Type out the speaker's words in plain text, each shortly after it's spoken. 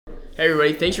Hey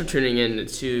everybody, thanks for tuning in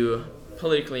to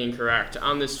Politically Incorrect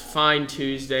on this fine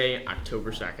Tuesday,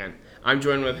 October 2nd. I'm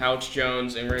joined with Alex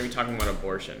Jones, and we're going to be talking about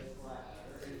abortion.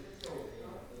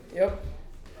 Yep.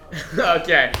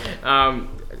 Okay,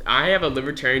 I have a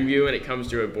libertarian view when it comes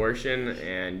to abortion,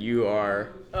 and you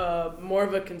are... More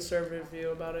of a conservative view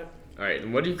about it. Alright,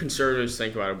 and what do conservatives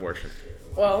think about abortion?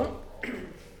 Well,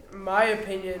 my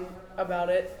opinion about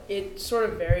it sort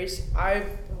of varies. I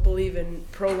believe in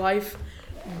pro-life,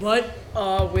 but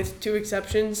with two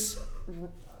exceptions.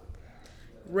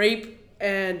 Rape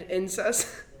and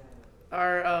incest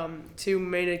are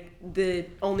the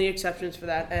only exceptions for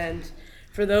that. And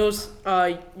for those,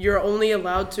 you're only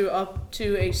allowed to up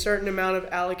to a certain amount of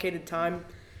allocated time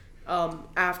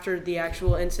after the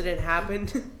actual incident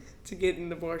happened to get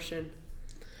an abortion.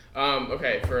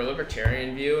 Okay, for a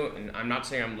libertarian view, and I'm not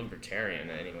saying I'm libertarian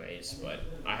anyways, but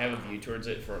I have a view towards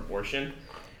it for abortion.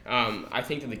 I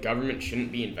think that the government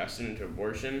shouldn't be invested into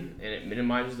abortion, and it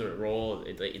minimizes the role.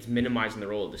 It's minimizing the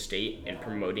role of the state in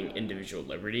promoting individual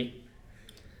liberty.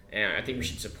 And I think we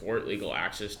should support legal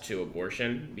access to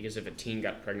abortion, because if a teen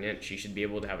got pregnant, she should be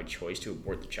able to have a choice to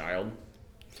abort the child.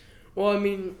 Well, I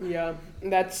mean, yeah,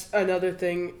 that's another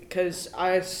thing, because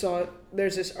I saw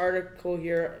there's this article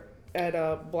here at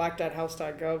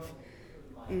black.house.gov,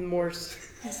 more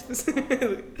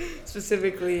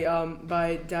specifically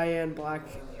by Diane Black,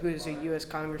 who is a U.S.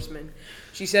 congressman.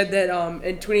 She said that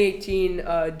in 2018,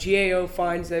 GAO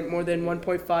finds that more than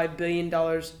 $1.5 billion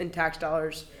in tax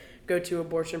dollars go to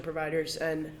abortion providers,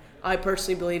 and I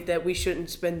personally believe that we shouldn't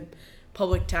spend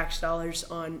public tax dollars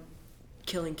on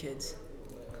killing kids.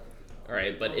 All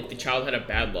right, but if the child had a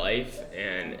bad life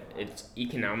and it's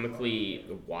economically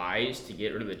wise to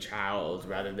get rid of the child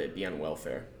rather than be on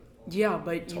welfare. Yeah,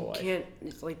 but you can't,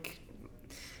 it's like,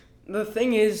 the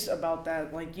thing is about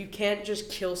that, like, you can't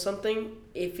just kill something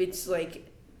if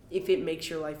it makes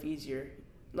your life easier.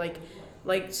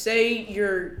 Like say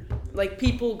you're, like,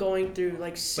 people going through,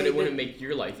 like, But it wouldn't make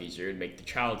your life easier, it'd make the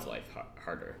child's life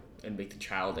harder. And make the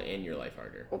child and your life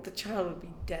harder. Well, the child would be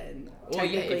dead. Well,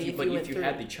 yeah, if you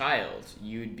had the child,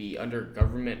 you'd be under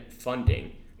government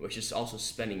funding, which is also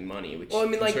spending money, which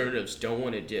conservatives don't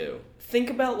want to do.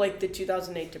 Think about, like, the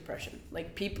 2008 Depression.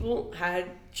 Like, people had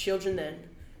children then,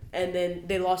 and then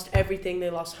they lost everything.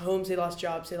 They lost homes, they lost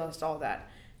jobs, they lost all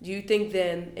that. Do you think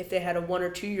then, if they had a 1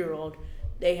 or 2 year old,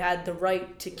 they had the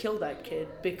right to kill that kid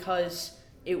because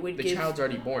it would The child's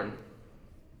already born.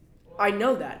 I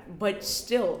know that, but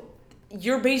still,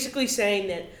 you're basically saying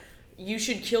that you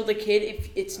should kill the kid if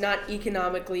it's not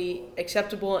economically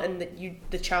acceptable and that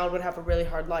the child would have a really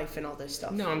hard life and all this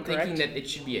stuff. No, I'm correct? thinking that it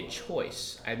should be a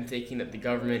choice. I'm thinking that the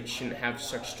government shouldn't have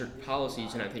such strict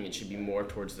policies, and I think it should be more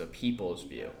towards the people's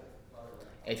view.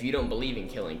 If you don't believe in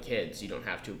killing kids, you don't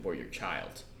have to abort your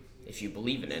child. If you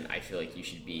believe in it, I feel like you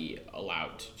should be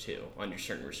allowed to, under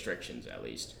certain restrictions at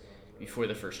least, before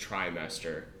the first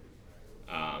trimester.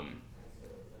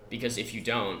 Because if you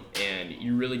don't, and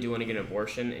you really do want to get an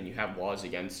abortion and you have laws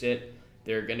against it,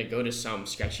 they're going to go to some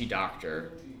sketchy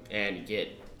doctor and get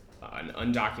an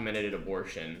undocumented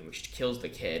abortion, which kills the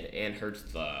kid and hurts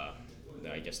the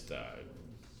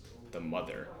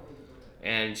mother.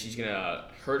 And she's going to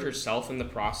hurt herself in the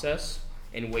process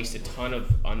and waste a ton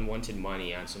of unwanted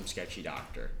money on some sketchy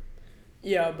doctor.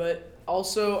 Yeah, but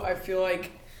also I feel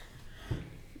like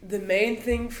the main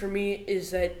thing for me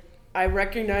is that I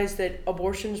recognize that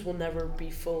abortions will never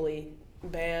be fully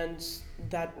banned.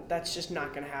 That's just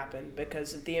not going to happen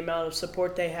because of the amount of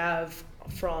support they have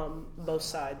from both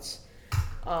sides.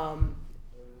 Also,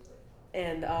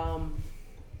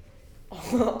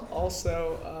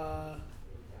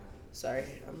 sorry,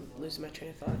 I'm losing my train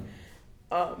of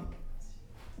thought.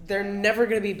 They're never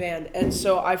going to be banned. And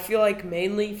so I feel like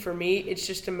mainly for me, it's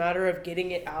just a matter of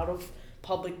getting it out of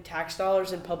public tax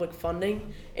dollars and public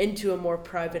funding into a more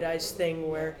privatized thing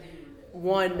where,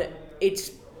 one, it's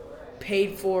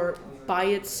paid for by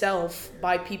itself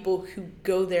by people who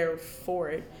go there for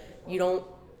it. You don't,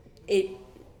 it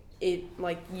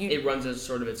runs as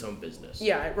sort of its own business.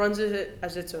 Yeah, it runs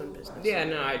as its own business. Yeah,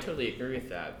 no, I totally agree with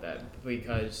that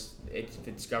because if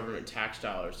it's government tax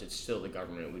dollars, it's still the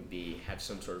government would have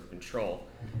some sort of control.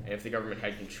 And if the government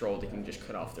had control, they can just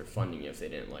cut off their funding if they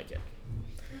didn't like it.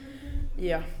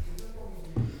 Yeah.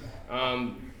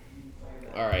 All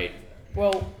right.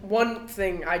 Well, one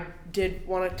thing I did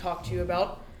want to talk to you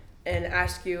about and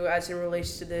ask you as it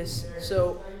relates to this.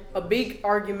 So, a big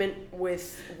argument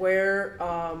with where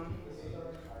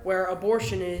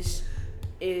abortion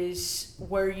is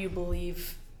where you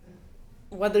believe,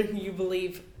 whether you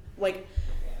believe, like,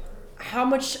 how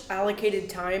much allocated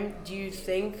time do you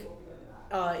think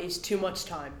is too much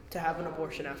time to have an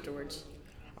abortion afterwards?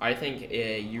 I think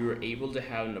you're able to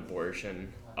have an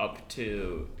abortion up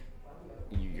to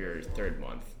your 3rd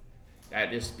month.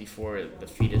 That is before the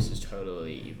fetus is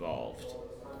totally evolved.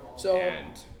 So,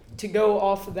 And to go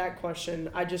off of that question,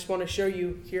 I just want to show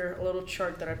you here a little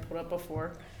chart that I put up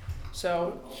before.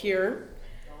 So here,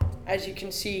 as you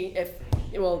can see,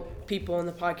 people on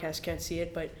the podcast can't see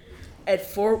it, but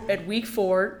at week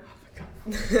 4,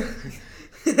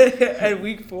 at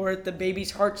week 4, the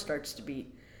baby's heart starts to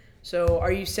beat. So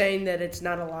are you saying that it's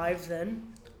not alive then?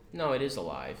 no, it is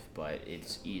alive, but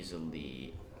it's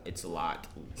a lot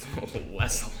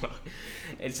less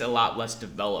it's a lot less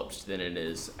developed than it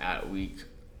is at week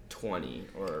 20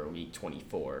 or week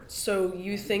 24. So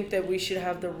you think that we should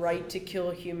have the right to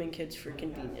kill human kids for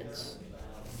convenience?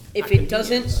 If Not it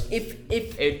doesn't,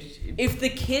 convenience. if the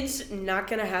kid's not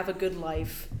gonna have a good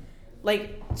life,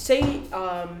 like say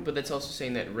But that's also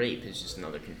saying that rape is just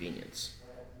another convenience.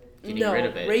 Getting no, rid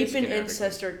of it rape is and gonna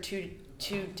incest are two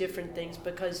different things,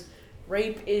 because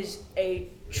rape is a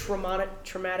traumatic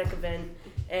event,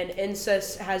 and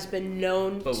incest has been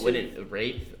known But to. wouldn't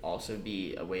rape also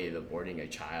be a way of aborting a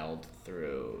child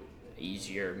through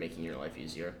making your life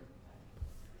easier?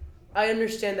 I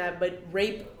understand that, but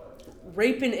rape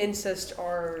and incest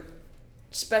are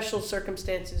special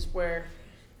circumstances where.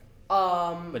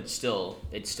 But it's still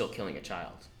killing a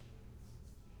child.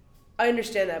 I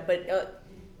understand that, but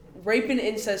rape and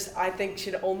incest, I think,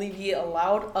 should only be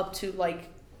allowed up to like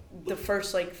the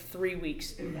first 3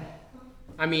 weeks.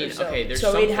 I mean, So, okay, there's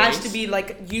so some it has points. to be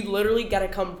like you literally got to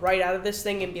come right out of this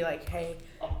thing and be like, hey,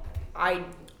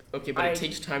 Okay, but it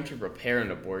takes time to prepare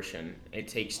an abortion. It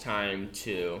takes time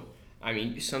to. I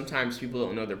mean, sometimes people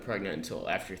don't know they're pregnant until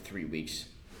after 3 weeks.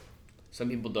 Some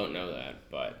people don't know that,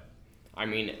 but I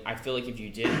mean, I feel like if you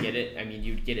did get it, I mean,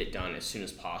 you'd get it done as soon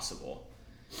as possible.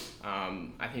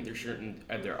 I think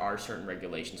there are certain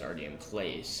regulations already in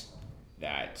place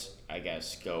that I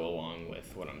guess go along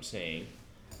with what I'm saying,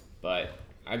 but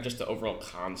the overall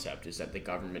concept is that the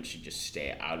government should just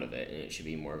stay out of it, and it should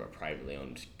be more of a privately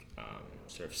owned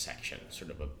sort of section,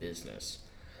 sort of a business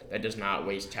that does not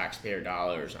waste taxpayer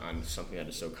dollars on something that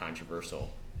is so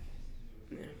controversial.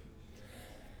 Yeah.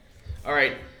 All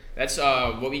right, that's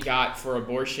what we got for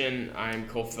abortion. I'm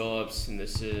Cole Phillips, and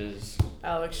this is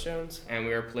Alex Jones. And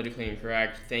we are Politically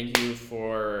Incorrect. Thank you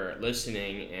for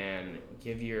listening, and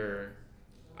give your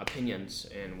opinions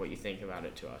and what you think about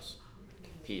it to us.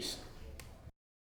 Peace.